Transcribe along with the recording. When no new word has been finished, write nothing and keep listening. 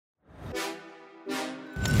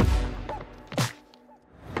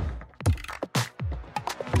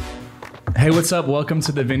Hey, what's up? Welcome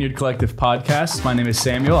to the Vineyard Collective podcast. My name is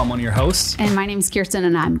Samuel. I'm one of your hosts. And my name is Kirsten,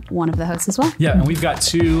 and I'm one of the hosts as well. Yeah, and we've got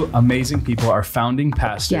two amazing people, our founding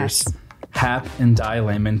pastors, Yes. Hap and Di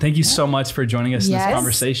Lehman. Thank you so much for joining us in this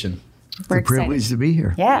conversation. We're It's a privilege to be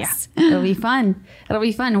here. Yes. Yeah. It'll be fun. It'll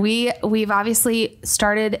be fun. We've obviously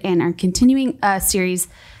started and are continuing a series,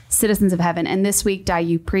 Citizens of Heaven. And this week, Di,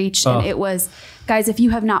 you preached, and it was, guys, if you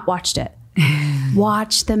have not watched it,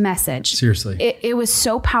 watch the message. Seriously. It was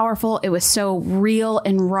so powerful. It was so real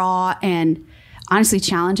and raw and honestly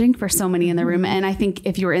challenging for so many in the room. And I think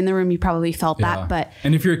if you were in the room, you probably felt that. But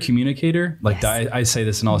and if you're a communicator, like Di, I say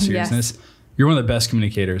this in all seriousness, you're one of the best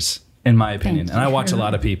communicators, in my opinion. And I watch a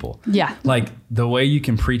lot of people. Yeah. Like the way you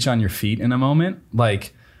can preach on your feet in a moment,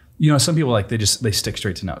 like, you know, some people like they stick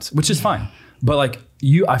straight to notes, which is fine. But like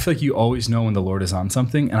I feel like you always know when the Lord is on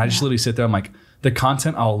something. And I just literally sit there, I'm like, the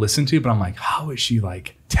content I'll listen to, but I'm like, how is she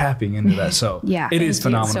like tapping into that? So it is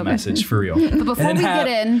phenomenal message for real. But before we get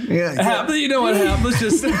in, Hap, you know what, Hap? Let's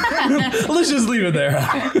just leave it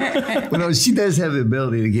there. Well, no, she does have the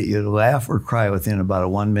ability to get you to laugh or cry within about a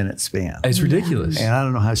 1 minute span. It's ridiculous. And I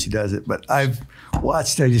don't know how she does it, but I've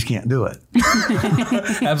watched. I just can't do it.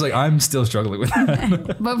 I was like, I'm still struggling with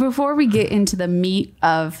that. But before we get into the meat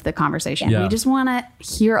of the conversation, we just want to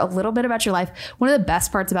hear a little bit about your life. One of the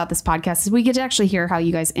best parts about this podcast is we get to actually hear how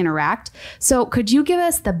you guys interact. So could you give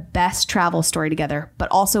us the best travel story together? But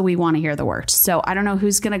also we want to hear the worst. So I don't know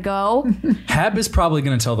who's going to go. Hab is probably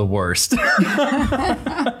going to tell the worst.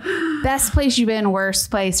 Best place you've been, worst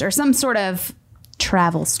place, or some sort of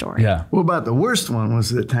travel story. Yeah. Well, about the worst one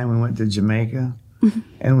was the time we went to Jamaica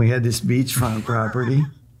and we had this beachfront property.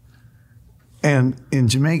 And in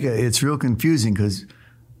Jamaica, it's real confusing because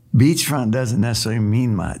beachfront doesn't necessarily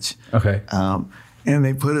mean much. Okay. And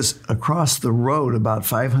they put us across the road about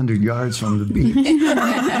 500 yards from the beach.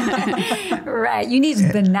 Right. You need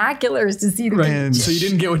binoculars to see the beach. And so you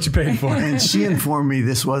didn't get what you paid for. And she informed me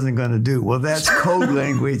this wasn't going to do. Well, that's code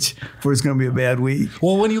language for it's going to be a bad week.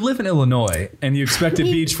 Well, when you live in Illinois and you expect a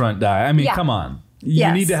beachfront Di, I mean, come on.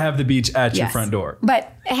 You need to have the beach at your front door.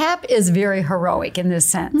 But Hap is very heroic in this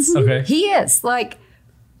sense. Okay. He is.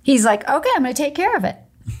 He's like, okay, I'm going to take care of it.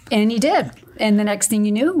 And he did. And the next thing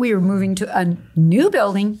you knew, we were moving to a new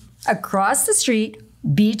building across the street,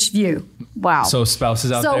 beach view. Wow. So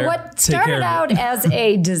spouses out there, So what started out as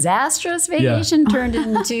a disastrous vacation turned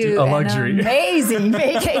into a luxury. an amazing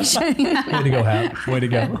vacation. Way to go, Hap. Way to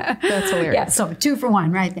go. That's hilarious. Yeah, so 2 for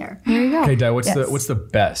 1 right there. There you go. Okay, Di, what's the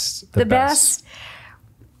best? The best?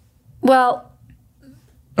 Well,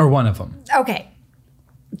 or one of them. okay.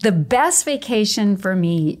 The best vacation for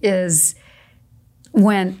me is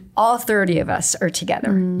when all 30 of us are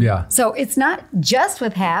together. Yeah. So it's not just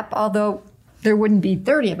with Hap, although there wouldn't be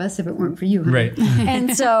 30 of us if it weren't for you. Right.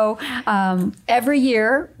 And so every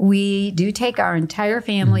year we do take our entire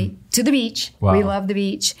family to the beach. Wow. We love the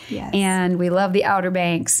beach. Yes. And we love the Outer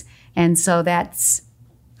Banks. And so that's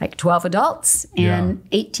like 12 adults and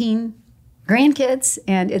 18 grandkids.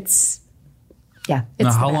 And it's Now,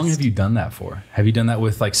 how long have you done that for? Have you done that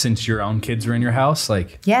with since your own kids were in your house?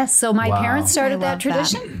 Yes. So my parents I started love that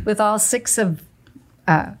tradition with all 6 of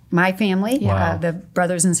my family, the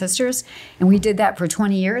brothers and sisters. And we did that for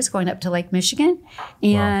 20 years, going up to Lake Michigan.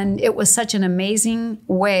 And it was such an amazing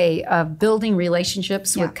way of building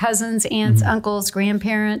relationships with cousins, aunts, uncles,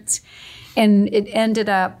 grandparents. And it ended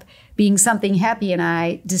up being something Happy and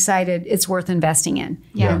I decided it's worth investing in.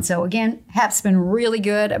 Yeah. And so again, Hap's been really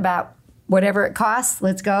good about whatever it costs,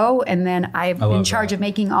 let's go. And then I'm in charge of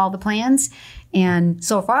making all the plans. And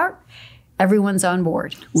so far, everyone's on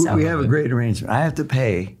board. So. We have a great arrangement. I have to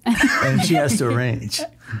pay, and she has to arrange.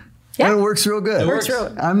 And it works real good.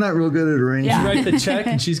 I'm not real good at arranging. You write the check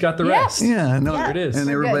and she's got the rest. Yeah, no, There it is. And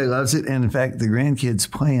everybody loves it. And in fact, the grandkids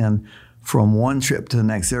plan from one trip to the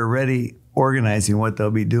next. They're already organizing what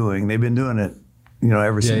they'll be doing. They've been doing it,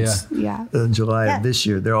 ever since July of this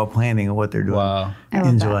year. They're all planning what they're doing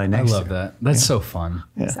in July next year. I love that. That's so fun.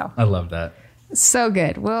 Yeah. So. I love that. So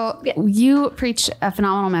good. Well, you preach a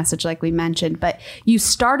phenomenal message, like we mentioned, but you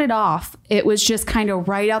started off, it was just kind of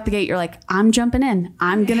right out the gate. You're like, I'm jumping in.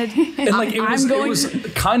 I'm going to, it was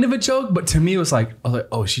kind of a joke, but to me, it was like,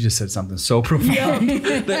 oh, she just said something so profound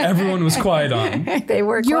that everyone was quiet on. They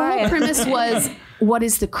were Your quiet. whole premise was, what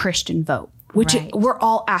is the Christian vote? Which we're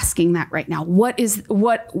all asking that right now.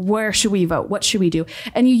 Where should we vote? What should we do?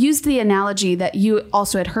 And you used the analogy that you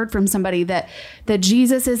also had heard from somebody that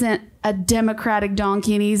Jesus isn't a Democratic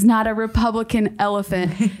donkey and he's not a Republican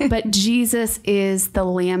elephant, but Jesus is the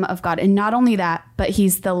Lamb of God. And not only that, but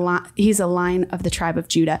he's a Lion of the tribe of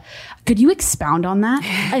Judah. Could you expound on that?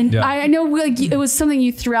 And I know like it was something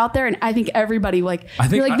you threw out there, and I think everybody you're like,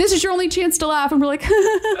 this is your only chance to laugh. And we're like,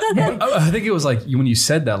 I think it was like when you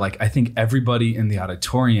said that, like, I think everybody in the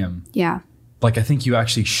auditorium, like, I think you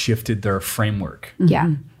actually shifted their framework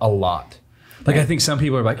a lot. Like, I think some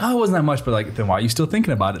people are like, oh, it wasn't that much, but like, then why are you still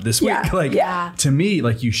thinking about it this week? Like, to me,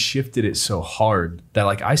 like, you shifted it so hard that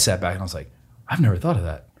like, I sat back and I was like, I've never thought of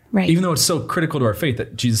that. Right. Even though it's so critical to our faith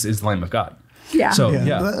that Jesus is the Lamb of God. Yeah. So,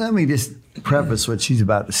 Let me just preface what she's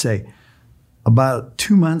about to say. About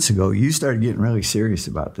 2 months ago, you started getting really serious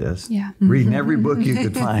about this. Yeah. Reading every book you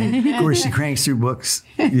could find. Of course, she cranks through books,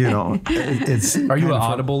 you know. Are you an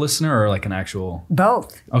Audible listener or like an actual?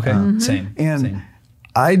 Both. Okay. Same. And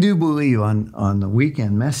I do believe on the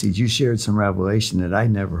weekend message, you shared some revelation that I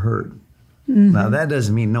never heard. Now, that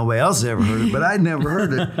doesn't mean nobody else has ever heard it, but I'd never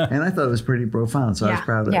heard it. And I thought it was pretty profound, so I was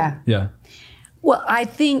proud of it. Yeah. Well, I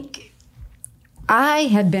think I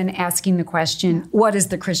had been asking the question, what is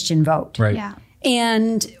the Christian vote? Right. Yeah.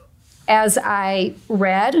 And as I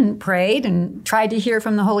read and prayed and tried to hear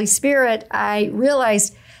from the Holy Spirit, I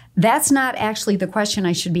realized that's not actually the question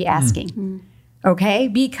I should be asking. Okay?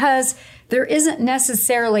 Because there isn't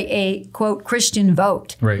necessarily a, quote, Christian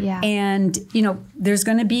vote. Right. Yeah. And, you know, there's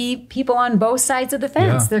going to be people on both sides of the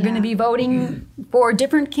fence. They're going to be voting for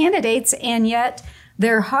different candidates, and yet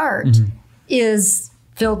their heart is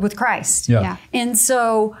filled with Christ. Yeah. And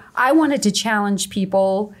so I wanted to challenge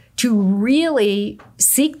people to really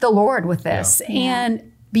seek the Lord with this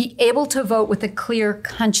and be able to vote with a clear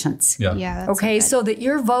conscience. Yeah. Okay, so that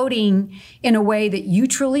you're voting in a way that you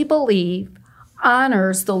truly believe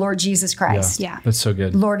honors the Lord Jesus Christ. Yeah. That's so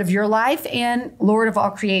good. Lord of your life and Lord of all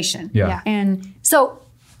creation. Yeah. And so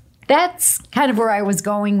that's kind of where I was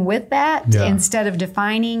going with that. Yeah. Instead of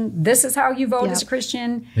defining this is how you vote as a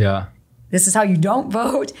Christian. Yeah. This is how you don't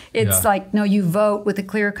vote. It's like, no, you vote with a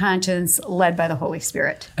clear conscience led by the Holy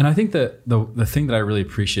Spirit. And I think that the thing that I really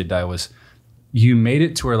appreciated, Di, was you made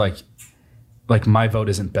it to where like my vote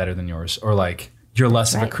isn't better than yours, or like you're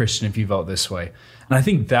less of a Christian if you vote this way. And I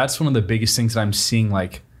think that's one of the biggest things that I'm seeing,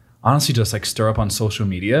 like, honestly, just like stir up on social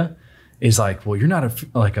media is like, well, you're not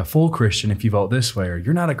a full Christian if you vote this way, or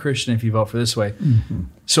you're not a Christian if you vote for this way.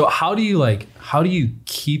 So how do you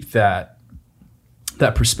keep that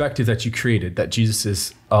perspective that you created, that Jesus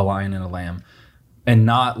is a lion and a lamb, and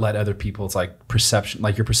not let other people's like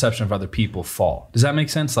your perception of other people fall? Does that make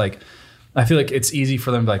sense? Like, I feel like it's easy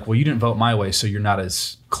for them to be like, well, you didn't vote my way, so you're not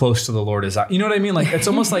as close to the Lord as I. You know what I mean? Like, it's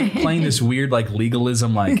almost like playing this weird like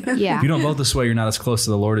legalism, like, if you don't vote this way, you're not as close to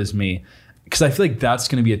the Lord as me. Because I feel like that's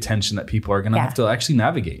going to be a tension that people are going to have to actually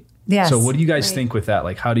navigate. Yes. So what do you guys think with that?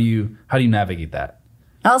 Like, how do you navigate that?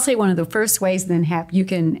 I'll say one of the first ways then you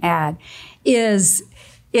can add is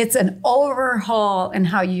it's an overhaul in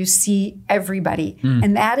how you see everybody.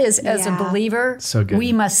 And that is, as a believer, so good.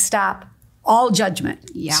 We must stop all judgment.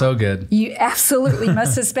 Yeah. So good. You absolutely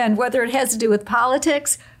must suspend, whether it has to do with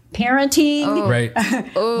politics, parenting,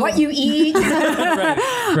 what you eat. That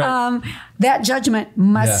judgment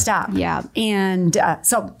must stop. Yeah. And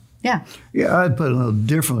Yeah, I'd put it a little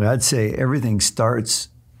differently. I'd say everything starts,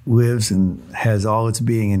 lives, and has all its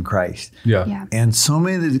being in Christ. Yeah. And so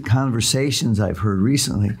many of the conversations I've heard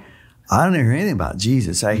recently, I don't hear anything about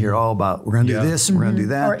Jesus. I hear all about, we're going to do this and we're going to do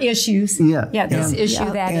that. Or issues. Yeah. This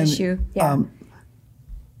issue, that issue. Yeah.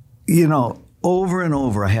 You know, over and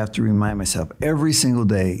over, I have to remind myself every single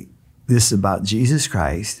day, this is about Jesus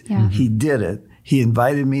Christ. Yeah. He did it. He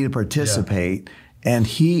invited me to participate. And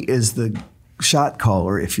he is the shot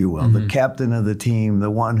caller, if you will, the captain of the team,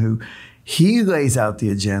 the one who, he lays out the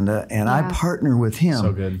agenda, and I partner with him.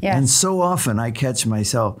 So good. Yes. And so often I catch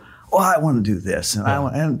myself, I want to do this, and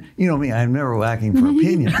and you know me, I'm never lacking for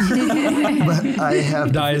opinions. But I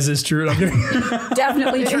have Di, is this true?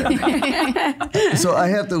 Definitely true. So I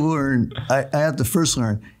have to learn. I have to first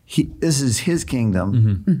learn. This is his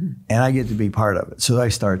kingdom, and I get to be part of it. So I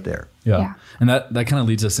start there. Yeah. And that kind of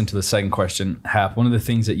leads us into the second question, Hap. One of the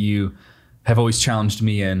things that you have always challenged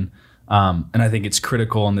me in, and I think it's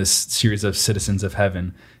critical in this series of Citizens of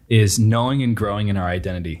Heaven, is knowing and growing in our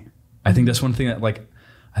identity. I think that's one thing that, like,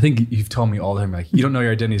 I think you've told me all the time, like, you don't know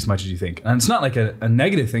your identity as much as you think. And it's not like a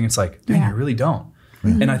negative thing. It's like, dang, I really don't.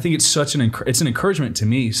 And I think it's such an encouragement to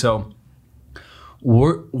me. So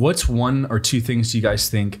what's one or two things do you guys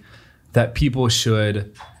think that people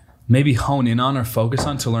should maybe hone in on or focus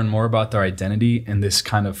on to learn more about their identity in this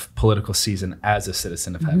kind of political season as a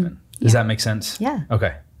citizen of heaven? Does that make sense? Yeah.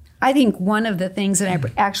 Okay. I think one of the things, and I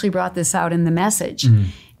actually brought this out in the message,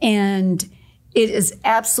 And it is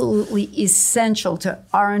absolutely essential to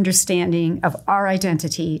our understanding of our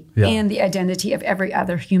identity and the identity of every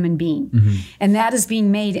other human being. And that is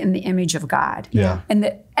being made in the image of God. And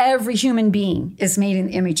that every human being is made in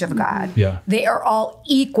the image of God. They are all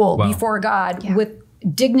equal before God with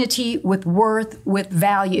dignity, with worth, with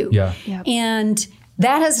value. And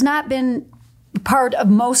that has not been part of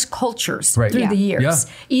most cultures through the years.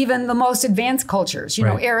 Even the most advanced cultures. You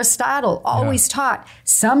know, Aristotle always taught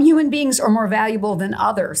some human beings are more valuable than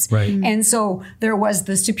others. And so there was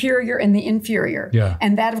the superior and the inferior.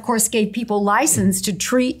 And that, of course, gave people license to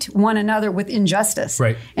treat one another with injustice.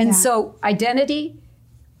 And so identity,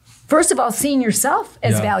 first of all, seeing yourself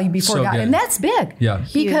as value before God. Good. And that's big.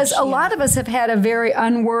 Because a lot of us have had a very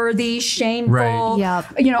unworthy, shameful,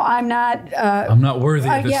 you know, I'm not worthy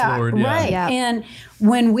of this, Lord. And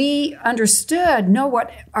when we understood, know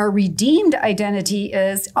what our redeemed identity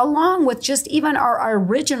is, along with just even our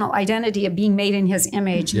original identity of being made in his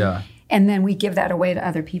image, and then we give that away to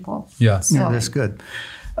other people. So, that's good.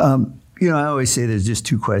 You know, I always say there's just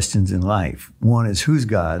two questions in life. One is who's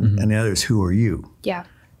God, and the other is who are you?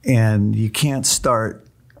 And you can't start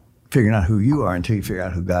figuring out who you are until you figure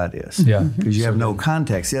out who God is. Because you have no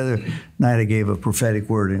context. The other night I gave a prophetic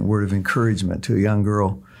word and a word of encouragement to a young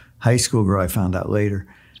girl, high school girl I found out later.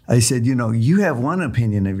 I said, you know, you have one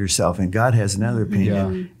opinion of yourself and God has another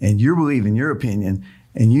opinion. And you're believing your opinion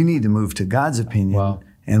and you need to move to God's opinion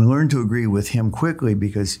and learn to agree with him quickly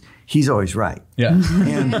because he's always right.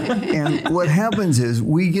 And what happens is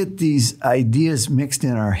we get these ideas mixed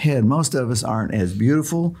in our head. Most of us aren't as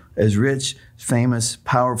beautiful, as rich, famous,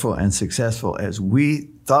 powerful, and successful as we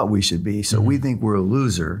thought we should be. So we think we're a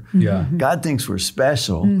loser. God thinks we're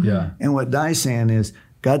special. And what Di's saying is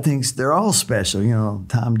God thinks they're all special. You know,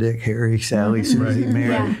 Tom, Dick, Harry, Sally, Susie,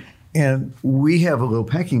 Mary. And we have a little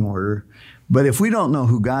pecking order. But if we don't know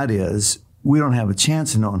who God is, we don't have a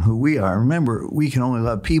chance of knowing who we are. Remember, we can only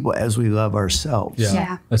love people as we love ourselves.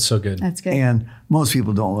 That's so good. That's good. And most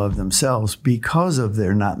people don't love themselves because of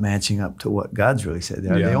their not matching up to what God's really said.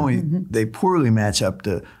 They poorly match up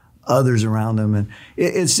to others around them. And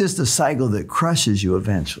it's just a cycle that crushes you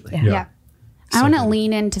eventually. I want to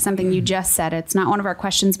lean into something you just said. It's not one of our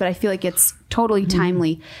questions, but I feel like it's totally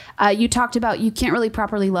timely. You talked about you can't really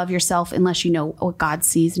properly love yourself unless you know what God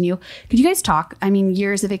sees in you. Could you guys talk? I mean,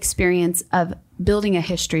 years of experience of building a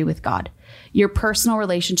history with God, your personal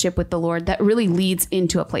relationship with the Lord that really leads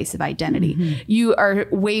into a place of identity. You are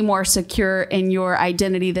way more secure in your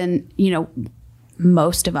identity than, you know,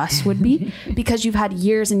 most of us would be because you've had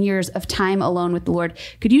years and years of time alone with the Lord.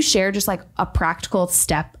 Could you share just like a practical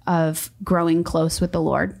step of growing close with the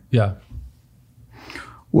Lord?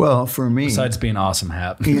 Well, for me, besides being awesome,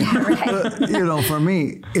 Hap, you know, for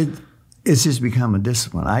me, it's just become a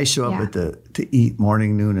discipline. I show up to eat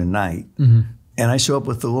morning, noon, and night, and I show up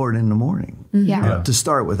with the Lord in the morning. To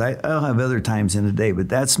start with, I'll have other times in the day, but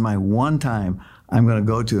that's my one time I'm going to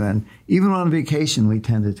go to. And even on vacation, we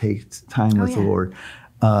tend to take time with the Lord.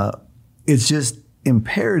 It's just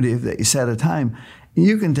imperative that you set a time.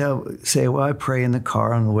 You can say, well, I pray in the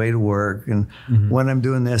car on the way to work and when I'm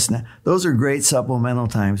doing this. And that. Those are great supplemental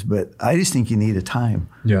times, but I just think you need a time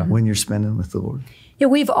when you're spending with the Lord. Yeah,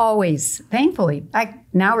 we've always, thankfully, I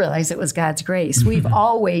now realize it was God's grace. We've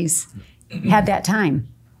always had that time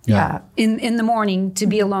in the morning to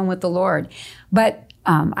be alone with the Lord. But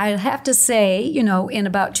I have to say, you know, in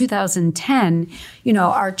about 2010, you know,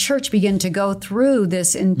 our church began to go through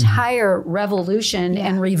this entire revolution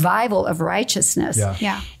and revival of righteousness.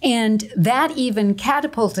 And that even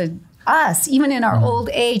catapulted us, even in our old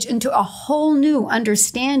age, into a whole new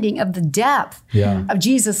understanding of the depth of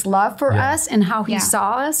Jesus' love for us and how he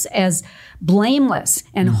saw us as blameless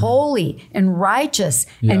and holy and righteous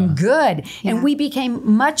and good. And we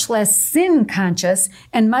became much less sin conscious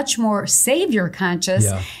and much more Savior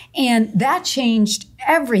conscious. And that changed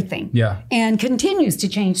everything and continues to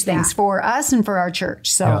change things for us and for our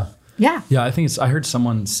church. So, I think I heard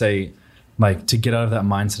someone say, like, to get out of that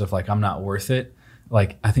mindset of like, I'm not worth it.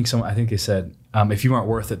 Like, I think they said, if you weren't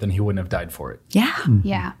worth it, then he wouldn't have died for it.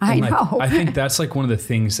 I know. I think that's like one of the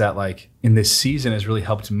things that like in this season has really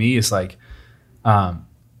helped me is like,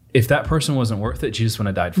 if that person wasn't worth it, Jesus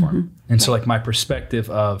wouldn't have died for him. And so like my perspective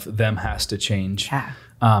of them has to change.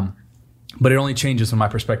 But it only changes when my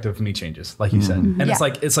perspective of me changes, like you said. And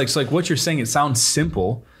it's like what you're saying, it sounds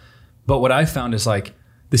simple, but what I found is like,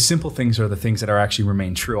 the simple things are the things that are actually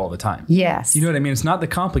remain true all the time. Yes. You know what I mean? It's not the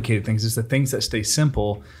complicated things. It's the things that stay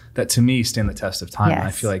simple that to me stand the test of time. And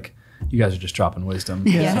I feel like you guys are just dropping wisdom.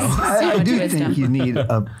 I do think you need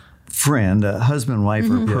a friend, a husband, wife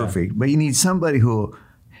are perfect, but you need somebody who will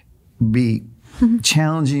be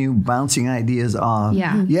challenging you, bouncing ideas off.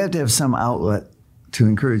 Yeah. You have to have some outlet to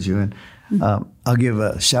encourage you. And I'll give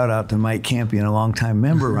a shout out to Mike Campion, a longtime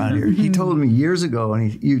member around here. He told me years ago,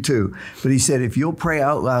 and you too, but he said, if you'll pray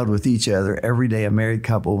out loud with each other every day, a married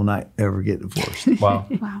couple will not ever get divorced. Wow.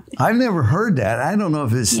 I've never heard that. I don't know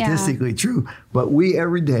if it's statistically true, but we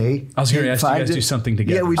every day. I was going to ask you guys do something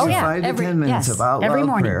together. Yeah, we do 5 to 10 minutes of out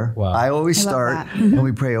loud prayer. Wow. I always start, and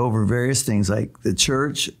we pray over various things like the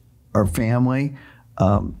church, our family,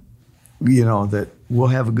 that we'll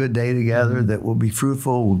have a good day together, that we'll be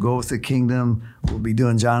fruitful, we'll go with the kingdom, we'll be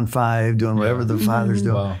doing John 5, doing whatever the Father's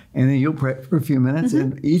doing. Wow. And then you'll pray for a few minutes,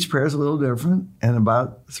 and each prayer is a little different, and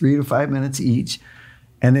about 3 to 5 minutes each.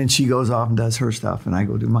 And then she goes off and does her stuff, and I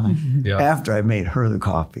go do mine after I made her the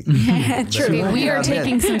coffee. True. We are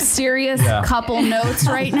taking some serious couple notes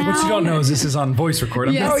right now. What you don't know is this is on voice record.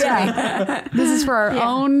 This is for our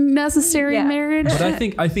own necessary marriage. But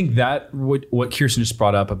I think that what Kirsten just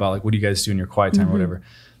brought up about like what do you guys do in your quiet time or whatever,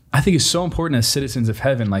 I think is so important as citizens of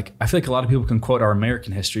heaven. Like I feel like a lot of people can quote our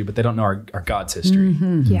American history, but they don't know our God's history.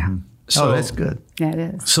 Yeah. So that's good. Yeah, it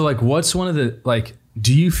is. So like, what's one of the like?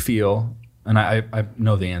 Do you feel? And I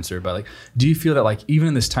know the answer, but like, do you feel that like even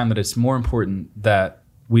in this time that it's more important that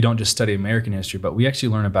we don't just study American history, but we actually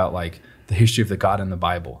learn about like the history of the God in the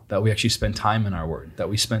Bible, that we actually spend time in our word, that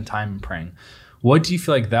we spend time in praying? What do you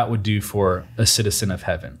feel like that would do for a citizen of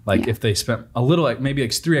heaven? Like if they spent a little, like maybe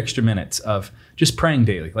like 3 extra minutes of just praying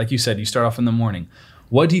daily, like you said, you start off in the morning.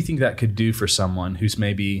 What do you think that could do for someone who's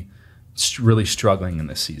maybe really struggling in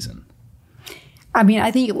this season? I mean, I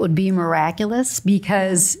think it would be miraculous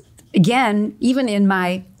because, again, even in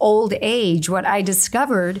my old age, what I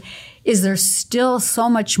discovered is there's still so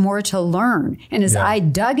much more to learn. And as I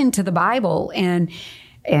dug into the Bible and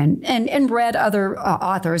read other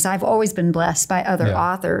authors, I've always been blessed by other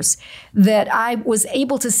authors, that I was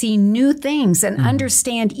able to see new things and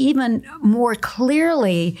understand even more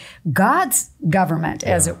clearly God's government,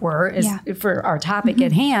 as it were, is for our topic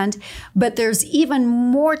at hand. But there's even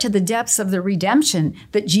more to the depths of the redemption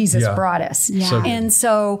that Jesus brought us. And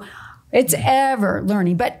so it's ever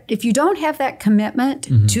learning. But if you don't have that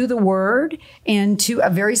commitment to the word and to a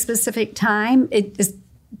very specific time, it is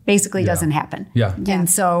basically doesn't happen. And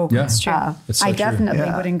so I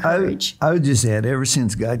definitely would encourage. I would just add, ever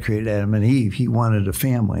since God created Adam and Eve, he wanted a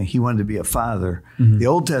family. He wanted to be a father. The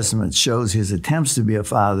Old Testament shows his attempts to be a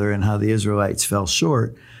father and how the Israelites fell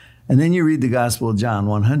short. And then you read the Gospel of John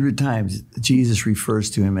 100 times, Jesus refers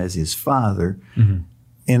to him as his father.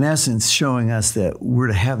 In essence, showing us that we're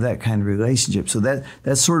to have that kind of relationship. So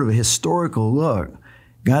that's sort of a historical look.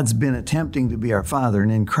 God's been attempting to be our father,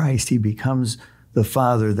 and in Christ, he becomes the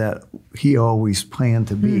father that he always planned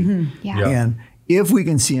to be. And if we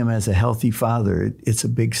can see him as a healthy father, it's a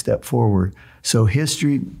big step forward. So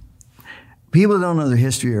history, people that don't know their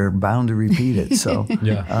history are bound to repeat it. So it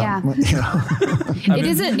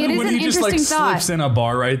is an interesting thought. Slips in a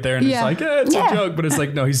bar right there and it's like, it's a joke, but it's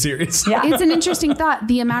like, no, he's serious. It's an interesting thought.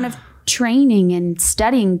 The amount of training and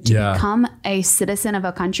studying to become a citizen of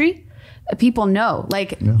a country. People know,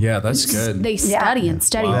 like, that's good. They study and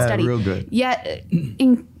study and study. Real good. Yet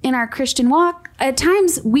in our Christian walk, at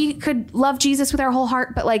times we could love Jesus with our whole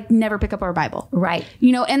heart, but like never pick up our Bible. Right.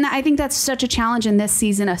 And I think that's such a challenge in this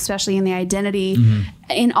season, especially in the identity,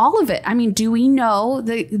 in all of it. I mean, do we know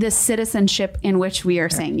the citizenship in which we are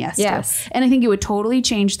saying yes to? And I think it would totally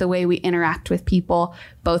change the way we interact with people,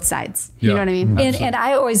 both sides. You know what I mean? And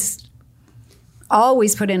I always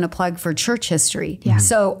put in a plug for church history.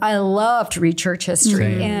 So I love to read church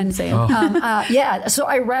history. So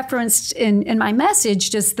I referenced in my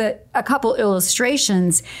message just a couple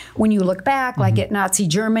illustrations. When you look back, like at Nazi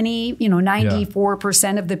Germany,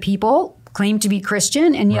 94% of the people claimed to be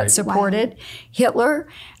Christian and yet supported Hitler.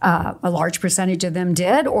 A large percentage of them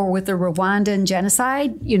did. Or with the Rwandan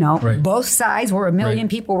genocide, both sides, where 1 million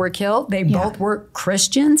people were killed, they both were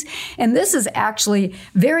Christians. And this is actually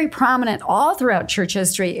very prominent all throughout church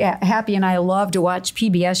history. Happy and I love to watch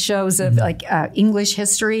PBS shows of English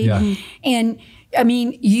history. And I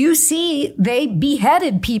mean, you see, they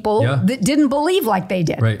beheaded people that didn't believe like they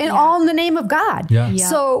did, all in the name of God.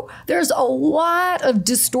 So there's a lot of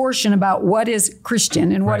distortion about what is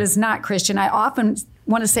Christian and what is not Christian. I often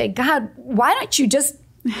want to say, God, why don't you just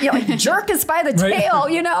jerk us by the tail,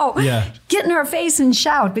 get in our face and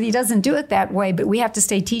shout? But he doesn't do it that way. But we have to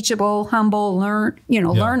stay teachable, humble,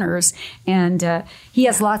 learners. And he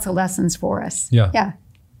has lots of lessons for us.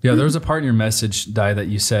 Yeah, there was a part in your message, Di, that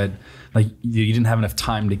you said like you didn't have enough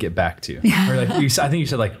time to get back to. Or like I think you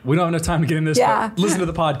said like, we don't have enough time to get in this, but listen to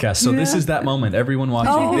the podcast. So this is that moment. Everyone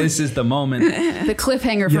watching, this is the moment. The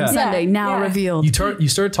cliffhanger from Sunday, now revealed. You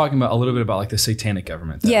started talking about a little bit about like the satanic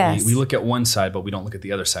government. That we look at one side, but we don't look at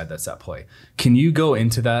the other side that's at play. Can you go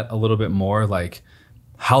into that a little bit more, like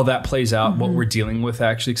how that plays out, what we're dealing with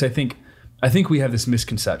actually? Because I think we have this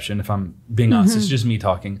misconception, if I'm being honest, it's just me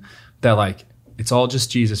talking, that like, it's all just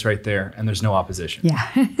Jesus right there, and there's no opposition. Yeah.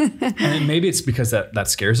 And maybe it's because that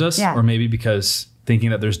scares us, or maybe because thinking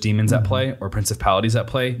that there's demons at play or principalities at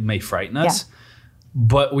play may frighten us. Yeah.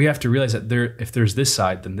 But we have to realize that if there's this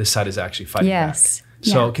side, then this side is actually fighting back.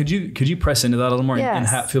 So could you press into that a little more,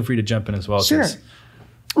 and feel free to jump in as well. Sure.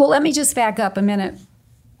 Well, let me just back up a minute.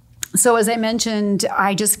 So as I mentioned,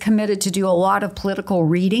 I just committed to do a lot of political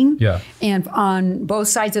reading, and on both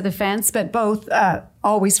sides of the fence, but both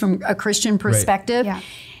always from a Christian perspective. Right. Yeah.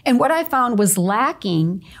 And what I found was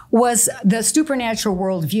lacking was the supernatural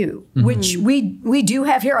worldview, which we do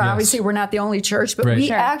have here. Yes. Obviously, we're not the only church, but we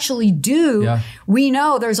actually do. Yeah. We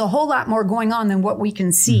know there's a whole lot more going on than what we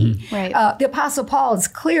can see. Right. The Apostle Paul is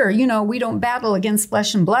clear. We don't battle against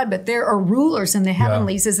flesh and blood, but there are rulers in the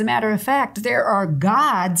heavenlies. As a matter of fact, there are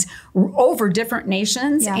gods over different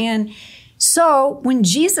nations. Yeah. And so when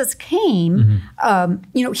Jesus came,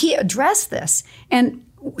 he addressed this. And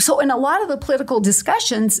so in a lot of the political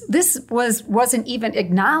discussions, this wasn't even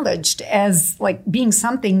acknowledged as like being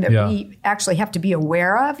something that we actually have to be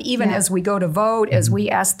aware of, even as we go to vote, as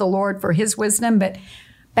we ask the Lord for his wisdom. But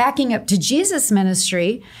backing up to Jesus'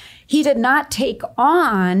 ministry, he did not take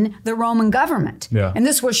on the Roman government. Yeah. And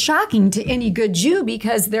this was shocking to any good Jew,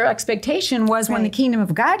 because their expectation was when the kingdom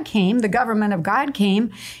of God came, the government of God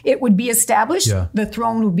came, it would be established, the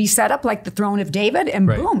throne would be set up like the throne of David, and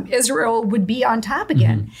boom, Israel would be on top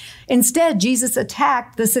again. Instead, Jesus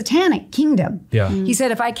attacked the satanic kingdom. Yeah. He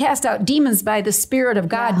said, if I cast out demons by the Spirit of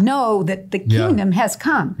God, know that the kingdom has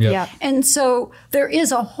come. Yeah. And so there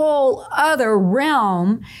is a whole other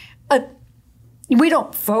realm. We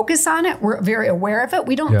don't focus on it. We're very aware of it.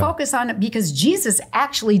 We don't focus on it because Jesus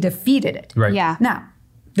actually defeated it. Right. Yeah. Now,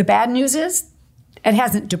 the bad news is it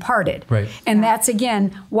hasn't departed. Right. And that's,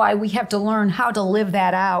 again, why we have to learn how to live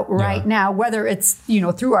that out right now, whether it's,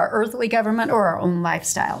 through our earthly government or our own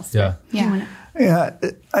lifestyles. Yeah. Yeah.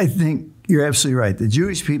 I think you're absolutely right. The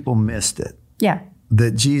Jewish people missed it. Yeah.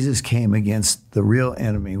 That Jesus came against the real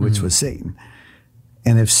enemy, which was Satan.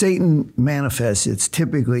 And if Satan manifests, it's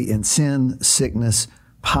typically in sin, sickness,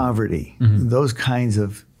 poverty, those kinds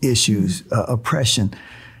of issues, oppression.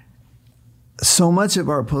 So much of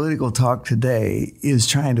our political talk today is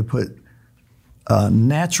trying to put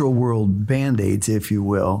natural world Band-Aids, if you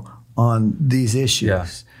will, on these issues. Yeah.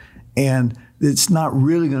 And it's not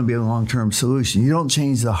really going to be a long-term solution. You don't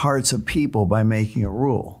change the hearts of people by making a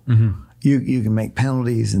rule. You can make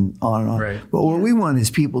penalties and on and on. Right. But what we want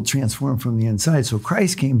is people transformed from the inside. So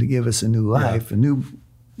Christ came to give us a new life, a new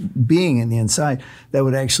being in the inside that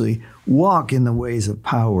would actually walk in the ways of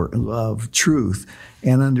power, love, truth,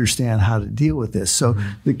 and understand how to deal with this. So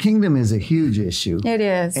the kingdom is a huge issue. It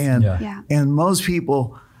is. And most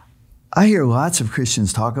people, I hear lots of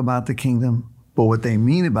Christians talk about the kingdom, but what they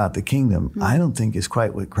mean about the kingdom, I don't think is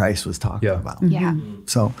quite what Christ was talking about. Yeah.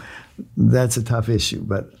 So that's a tough issue,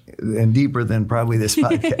 and deeper than probably this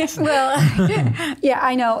podcast. Well,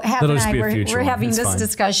 I know. Hap and I we're having this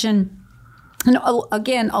discussion. And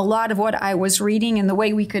again, a lot of what I was reading and the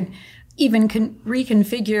way we could even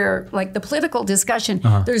reconfigure like the political discussion.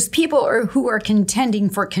 There's people who are contending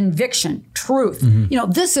for conviction, truth.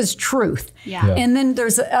 This is truth. Yeah. And then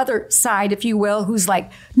there's the other side, if you will, who's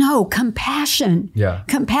like, no, compassion. Yeah.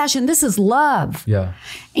 Compassion. This is love. Yeah.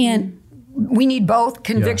 And we need both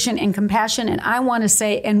conviction and compassion. And I want to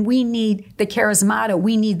say, and we need the charismata.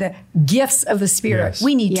 We need the gifts of the Spirit. Yes.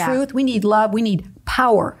 We need truth. We need love. We need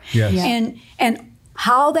power. Yes. Yeah. And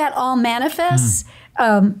how that all manifests,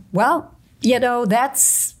 that's,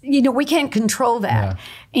 we can't control that.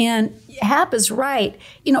 Yeah. And Hap is right.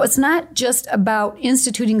 It's not just about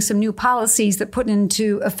instituting some new policies that put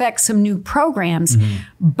into effect some new programs,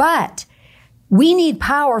 but we need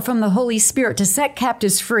power from the Holy Spirit to set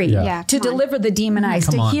captives free, to deliver the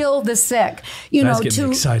demonized, to heal the sick,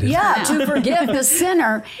 to forgive the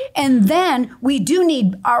sinner. And then we do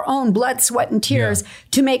need our own blood, sweat, and tears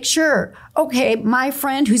to make sure, okay, my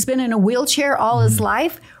friend who's been in a wheelchair all his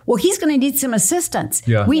life, well, he's going to need some assistance.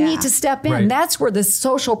 Yeah. We need to step in. Right. That's where the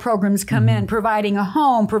social programs come in, providing a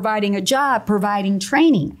home, providing a job, providing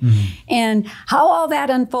training. And how all that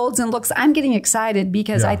unfolds and looks, I'm getting excited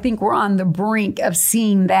because I think we're on the brink of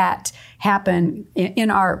seeing that happen in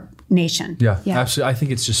our nation. Yeah, absolutely. I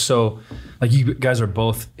think it's just so, like, you guys are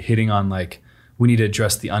both hitting on, like, we need to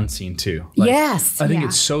address the unseen too. Like, yes. I think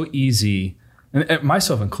it's so easy, and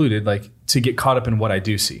myself included, like, to get caught up in what I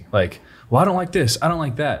do see. Like, well, I don't like this, I don't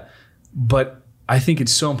like that. But I think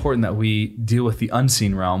it's so important that we deal with the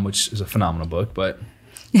unseen realm, which is a phenomenal book, but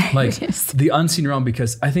like the unseen realm,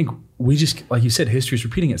 because I think we just, like you said, history is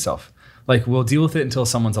repeating itself. Like, we'll deal with it until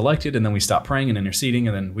someone's elected, and then we stop praying and interceding,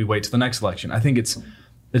 and then we wait till the next election. I think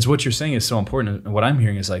it's what you're saying is so important. And what I'm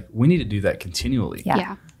hearing is, like, we need to do that continually.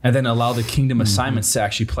 Yeah. And then allow the kingdom assignments to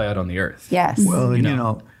actually play out on the earth. Yes. Well, you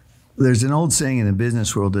know, there's an old saying in the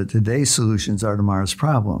business world that today's solutions are tomorrow's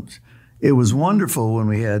problems. It was wonderful when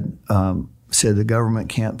we had said the government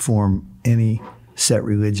can't form any set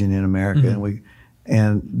religion in America,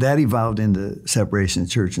 and that evolved into separation of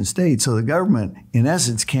church and state. So the government, in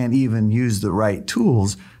essence, can't even use the right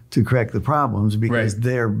tools to correct the problems because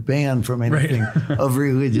they're banned from anything of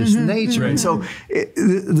religious nature. And so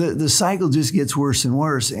the cycle just gets worse and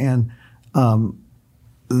worse. And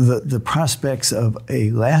the prospects of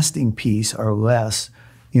a lasting peace are less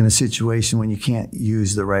in a situation when you can't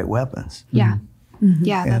use the right weapons. Yeah.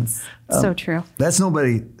 Yeah, that's so true. That's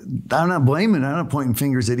nobody, I'm not blaming, I'm not pointing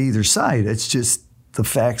fingers at either side. It's just the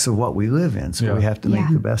facts of what we live in. So we have to make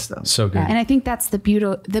the best of it. So good. And I think that's the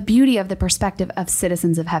beauty of the perspective of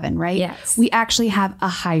citizens of heaven, right? Yes. We actually have a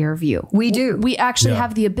higher view. We do. We actually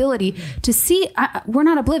have the ability to see, we're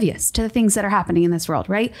not oblivious to the things that are happening in this world,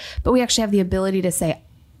 right? But we actually have the ability to say,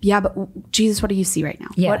 yeah, but Jesus, what do you see right now?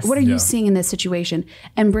 Yes. What are you seeing in this situation?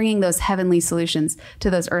 And bringing those heavenly solutions to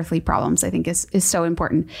those earthly problems, I think is so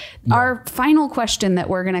important. Yeah. Our final question that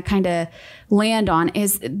we're going to kind of land on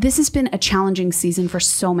is, this has been a challenging season for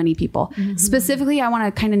so many people. Specifically, I want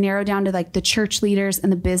to kind of narrow down to, like, the church leaders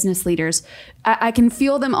and the business leaders. I can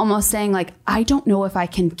feel them almost saying, like, I don't know if I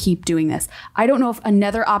can keep doing this. I don't know if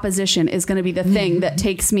another opposition is going to be the thing that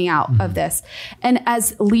takes me out of this. And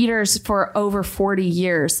as leaders for over 40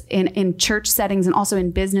 years in church settings and also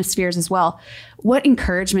in business spheres as well, what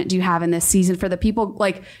encouragement do you have in this season for the people,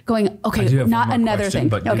 like, going, okay, not another thing.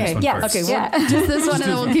 But okay, yeah, okay, well, just this one,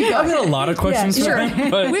 and then we'll keep going. I've got a lot of questions. Sure.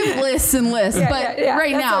 But we have lists and lists, but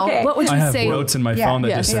right now, what would you say? I have notes in my phone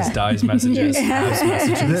that just says Di's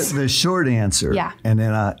messages. The short answer, and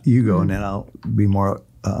then you go, and then I'll be more,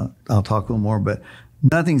 I'll talk a little more, but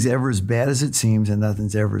nothing's ever as bad as it seems, and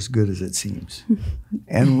nothing's ever as good as it seems.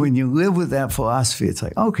 And when you live with that philosophy, it's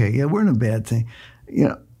like, okay, yeah, we're in a bad thing. You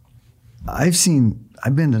know, I've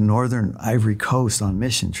been to Northern Ivory Coast on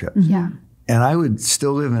mission trips. Yeah. And I would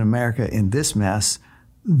still live in America in this mess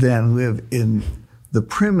than live in the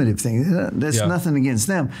primitive thing. That's nothing against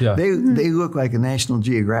them. Yeah. They look like a National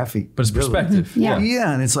Geographic. But it's perspective.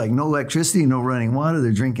 Yeah, and it's like no electricity, no running water.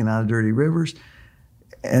 They're drinking out of dirty rivers.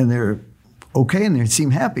 And they're okay, and they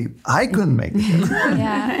seem happy. I couldn't make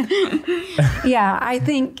it. Yeah, I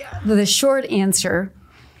think the short answer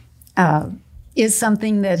is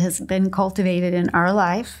something that has been cultivated in our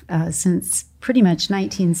life since pretty much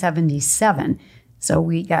 1977. So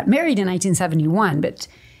we got married in 1971, but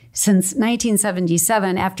since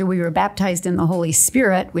 1977, after we were baptized in the Holy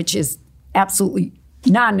Spirit, which is absolutely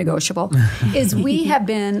non-negotiable, is we have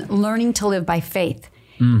been learning to live by faith.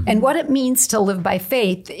 And what it means to live by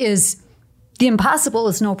faith is the impossible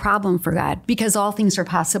is no problem for God, because all things are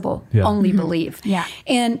possible. Only believe. Yeah.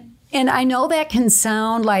 And I know that can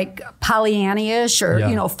sound like Pollyanna-ish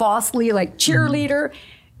or, falsely like cheerleader.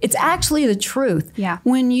 It's actually the truth. Yeah.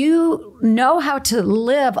 When you know how to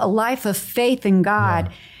live a life of faith in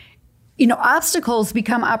God, obstacles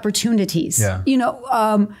become opportunities. Yeah.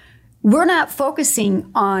 We're not focusing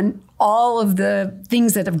on all of the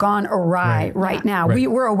things that have gone awry right now. Right.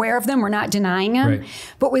 We're aware of them. We're not denying them.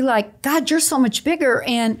 But we like, God, you're so much bigger.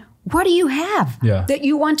 And what do you have that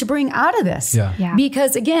you want to bring out of this? Yeah.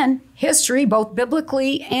 Because again, history, both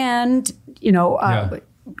biblically and,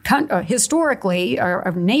 historically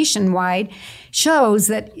or nationwide, shows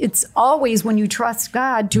that it's always when you trust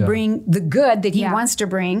God to bring the good that he wants to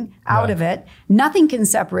bring out of it, nothing can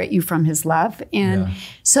separate you from his love. And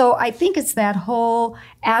so I think it's that whole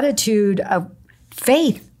attitude of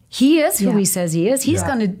faith. He is who he says he is. He's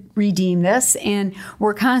going to redeem this. And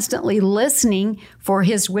we're constantly listening for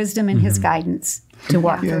his wisdom and his guidance to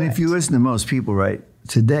walk through and if you listen to most people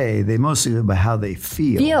today, they mostly live by how they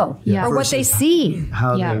feel. Or what they see.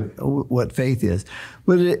 What faith is.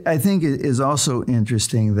 But I think it is also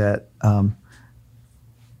interesting that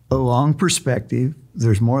a long perspective,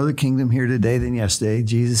 there's more of the kingdom here today than yesterday.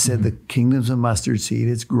 Jesus said the kingdom's a mustard seed.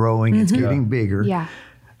 It's growing. It's getting bigger. Yeah.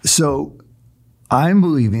 So I'm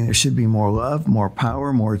believing there should be more love, more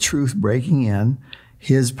power, more truth breaking in.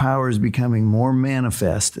 his power is becoming more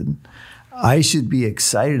manifested. I should be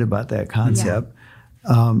excited about that concept.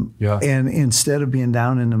 And instead of being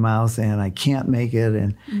down in the mouth and I can't make it.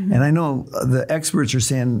 And I know the experts are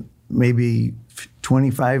saying maybe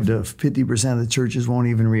 25 to 50% of the churches won't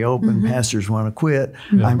even reopen. Pastors want to quit.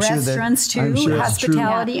 I'm Restaurants too,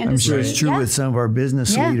 hospitality industry. I'm sure it's true with some of our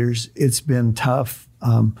business leaders. It's been tough,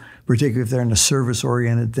 particularly if they're in the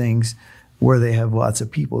service-oriented things where they have lots of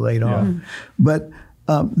people laid off. But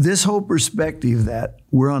this whole perspective that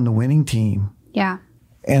we're on the winning team.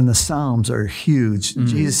 And the Psalms are huge.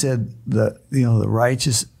 Jesus said the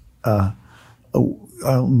righteous,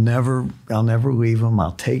 I'll never leave them.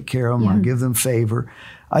 I'll take care of them. I'll give them favor.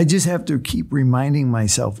 I just have to keep reminding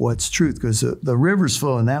myself what's truth, because the river's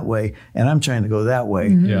flowing that way, and I'm trying to go that way.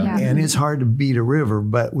 And it's hard to beat a river,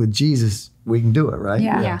 but with Jesus, we can do it, right?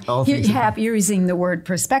 You're using the word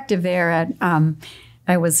perspective there.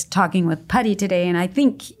 I was talking with Putty today, and I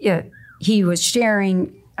think he was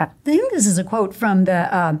sharing. I think this is a quote from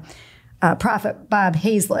the prophet Bob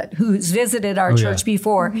Hazlett, who's visited our church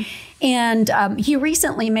before. And he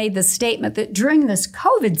recently made the statement that during this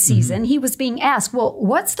COVID season, he was being asked, well,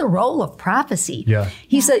 what's the role of prophecy?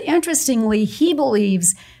 He said, interestingly, he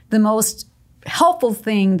believes the most helpful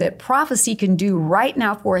thing that prophecy can do right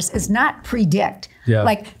now for us is not predict.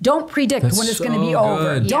 Like, don't predict when it's going to be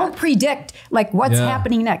over. Don't predict, like, what's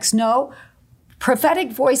happening next. No.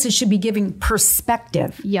 Prophetic voices should be giving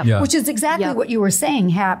perspective, which is exactly what you were saying,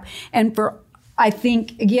 Hap. And I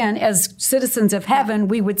think, again, as citizens of heaven,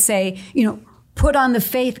 we would say, put on the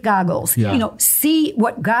faith goggles, see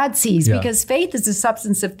what God sees, because faith is the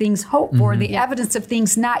substance of things hoped for, the evidence of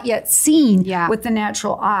things not yet seen with the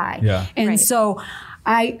natural eye. And so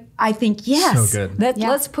I think, yes, so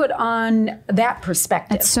let's put on that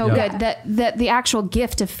perspective. It's so good that the actual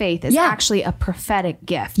gift of faith is actually a prophetic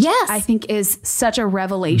gift. I think is such a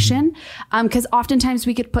revelation, because oftentimes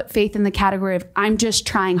we could put faith in the category of I'm just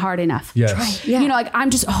trying hard enough. Like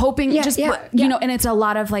I'm just hoping, and it's a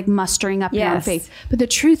lot of like mustering up your own faith. But the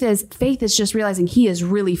truth is, faith is just realizing He is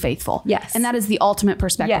really faithful. And that is the ultimate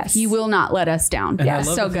perspective. He will not let us down. And I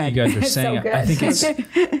love the thing you guys are saying. I think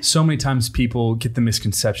it's so many times people get the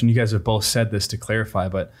misconception. You guys have both said this to clarify,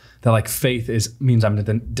 but that like faith means I'm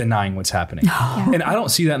denying what's happening. And I don't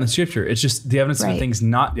see that in the scripture. It's just the evidence of things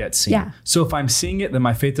not yet seen. So if I'm seeing it, then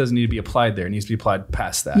my faith doesn't need to be applied there. It needs to be applied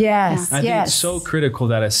past that. And I think it's so critical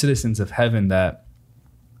that as citizens of heaven that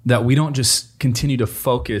we don't just continue to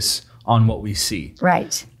focus on what we see.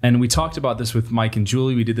 And we talked about this with Mike and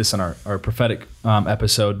Julie. We did this on our prophetic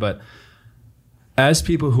episode, but as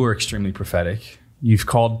people who are extremely prophetic, you've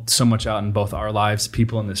called so much out in both our lives,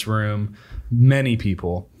 people in this room, many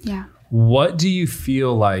people. What do you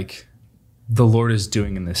feel like the Lord is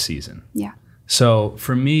doing in this season? So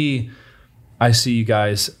for me, I see you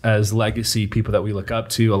guys as legacy people that we look up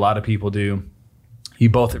to. A lot of people do.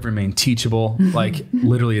 You both have remained teachable. Like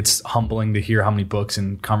literally it's humbling to hear how many books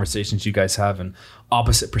and conversations you guys have and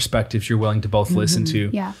opposite perspectives you're willing to both listen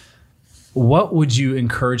to. What would you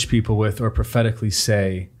encourage people with or prophetically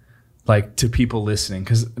say like to people listening?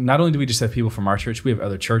 Because not only do we just have people from our church, we have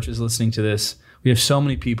other churches listening to this. We have so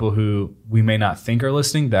many people who we may not think are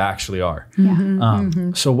listening that actually are.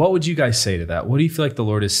 So what would you guys say to that? What do you feel like the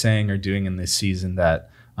Lord is saying or doing in this season that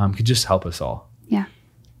could just help us all?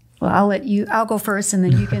 Well, I'll go first and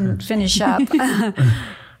then you can finish up.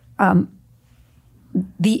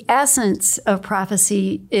 The essence of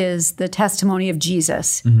prophecy is the testimony of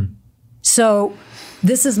Jesus. So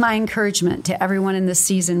this is my encouragement to everyone in this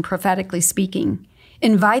season, prophetically speaking.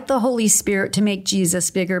 Invite the Holy Spirit to make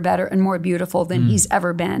Jesus bigger, better, and more beautiful than He's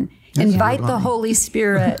ever been. Invite the Holy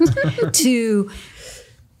Spirit to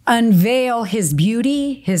unveil His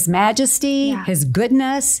beauty, His majesty, His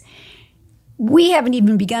goodness. We haven't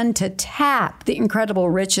even begun to tap the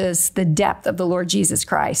incredible riches, the depth of the Lord Jesus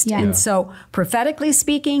Christ. And so prophetically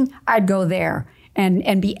speaking, I'd go there.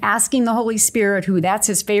 And be asking the Holy Spirit, who that's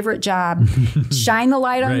His favorite job, shine the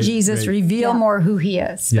light on Jesus, reveal more who He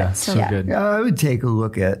is. So good. I would take a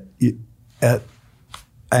look at, and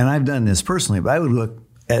I've done this personally, but I would look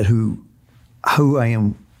at who I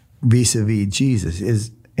am vis-a-vis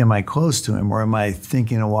Jesus. Am I close to Him or am I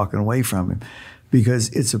thinking of walking away from Him? Because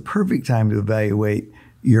it's a perfect time to evaluate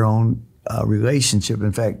your own relationship.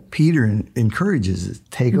 In fact, Peter encourages us,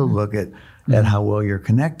 take a look at how well you're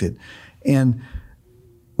connected. And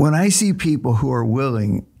when I see people who are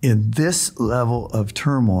willing in this level of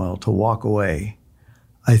turmoil to walk away,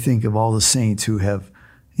 I think of all the saints who have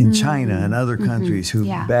in China and other countries who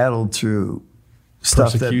battled through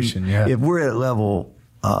stuff persecution, if we're at level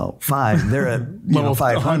 5, they're at level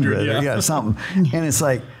 500 something. And it's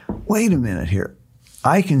like, wait a minute here.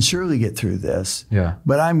 I can surely get through this. Yeah.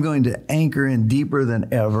 But I'm going to anchor in deeper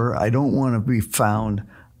than ever. I don't want to be found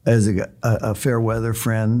as a fair weather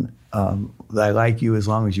friend. I like you as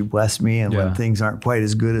long as you bless me, and when things aren't quite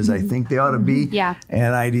as good as I think they ought to be,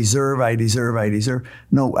 and I deserve.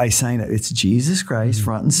 No, I sign it. It's Jesus Christ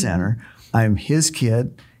front and center. I'm his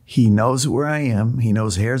kid. He knows where I am. He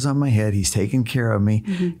knows hairs on my head. He's taking care of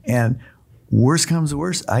me. And worst comes to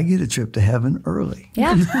worst, I get a trip to heaven early.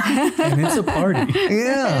 Yeah. And it's a party.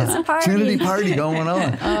 Yeah. It's a party. Trinity party going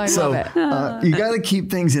on. I love it. You got to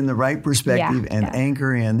keep things in the right perspective and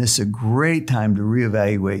anchor in. This is a great time to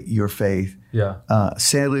reevaluate your faith. Yeah.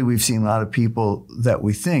 Sadly, we've seen a lot of people that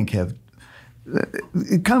we think have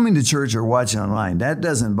coming to church or watching online. That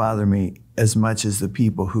doesn't bother me as much as the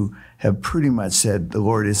people who have pretty much said the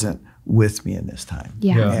Lord isn't with me in this time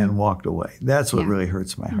and walked away. That's what really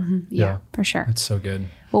hurts my heart. Yeah, for sure. That's so good.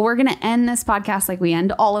 Well, we're going to end this podcast like we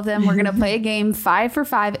end all of them. We're going to play a game 5 for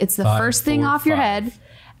 5. It's the first thing off your head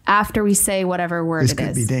after we say whatever word This it is.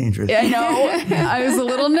 could be dangerous. I know. I was a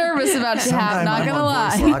little nervous about to have, not going to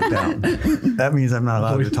lie. Lockdown. That means I'm not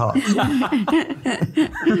allowed to talk.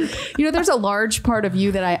 You know, there's a large part of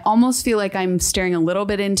you that I almost feel like I'm staring a little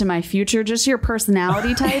bit into my future. Just your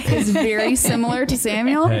personality type is very similar to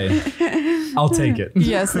Samuel. Hey, I'll take it.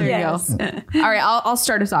 Yes, there you go. All right, I'll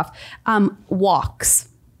start us off. Walks.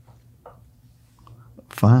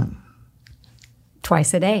 Fun.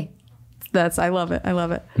 Twice a day. I love it. I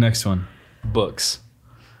love it. Next one, books.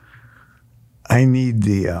 I need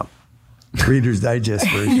the Reader's Digest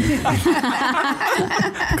version. That's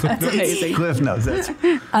amazing. Cliff knows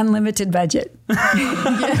that. Unlimited budget.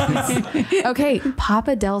 Okay,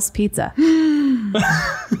 Papa Del's Pizza.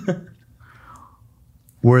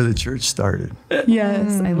 Where the church started.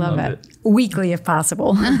 Yes, I love it. Weekly, if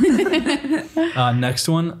possible. Next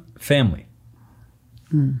one, family.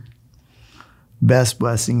 Best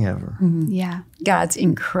blessing ever. Yeah. God's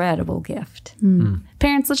incredible gift.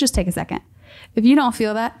 Parents, let's just take a second. If you don't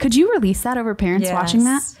feel that, could you release that over parents watching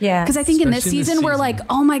that? Yeah. Because I think in this Especially in this season, we're season. like,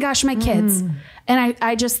 oh my gosh, my kids. And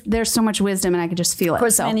I just, there's so much wisdom and I could just feel it. Of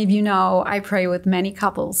course, So many of you know I pray with many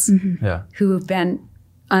couples Yeah. who have been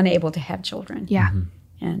unable to have children. yeah.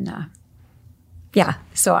 And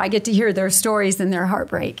so I get to hear their stories and their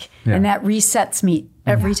heartbreak. Yeah. And that resets me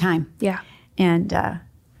every time. Yeah. And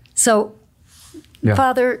so, Yeah.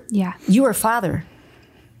 Father, Yeah. you are Father.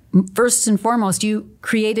 First and foremost, you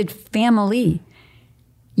created family.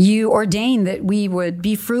 You ordained that we would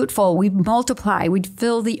be fruitful, we'd multiply, we'd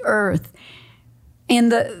fill the earth.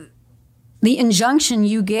 And the injunction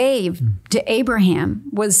you gave to Abraham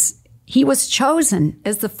was he was chosen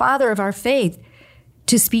as the father of our faith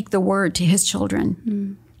to speak the word to his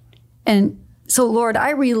children. And so, Lord, I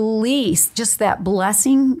release just that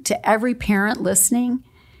blessing to every parent listening,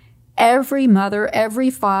 every mother, every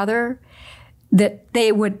father, that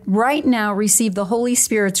they would right now receive the Holy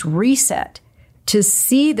Spirit's reset to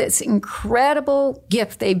see this incredible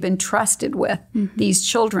gift they've been trusted with, these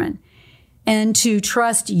children, and to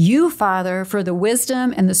trust you, Father, for the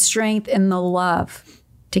wisdom and the strength and the love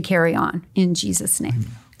to carry on in Jesus' name.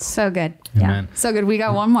 So good. Amen. Yeah. So good. We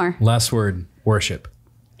got one more. Last word, worship.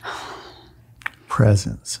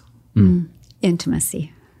 Presence.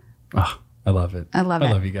 Intimacy. Oh, I love it. I love it.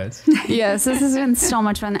 I love you guys. Yes, this has been so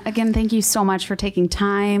much fun. Again, thank you so much for taking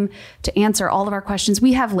time to answer all of our questions.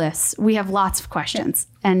 We have lists. We have lots of questions,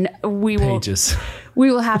 and we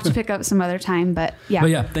will have to pick up some other time. But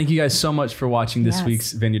yeah, thank you guys so much for watching this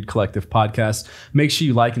week's Vineyard Collective podcast. Make sure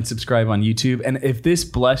you like and subscribe on YouTube. And if this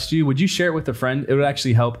blessed you, would you share it with a friend? It would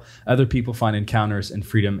actually help other people find encounters and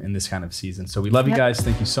freedom in this kind of season. So we love you guys.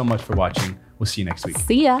 Thank you so much for watching. We'll see you next week.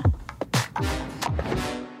 See ya.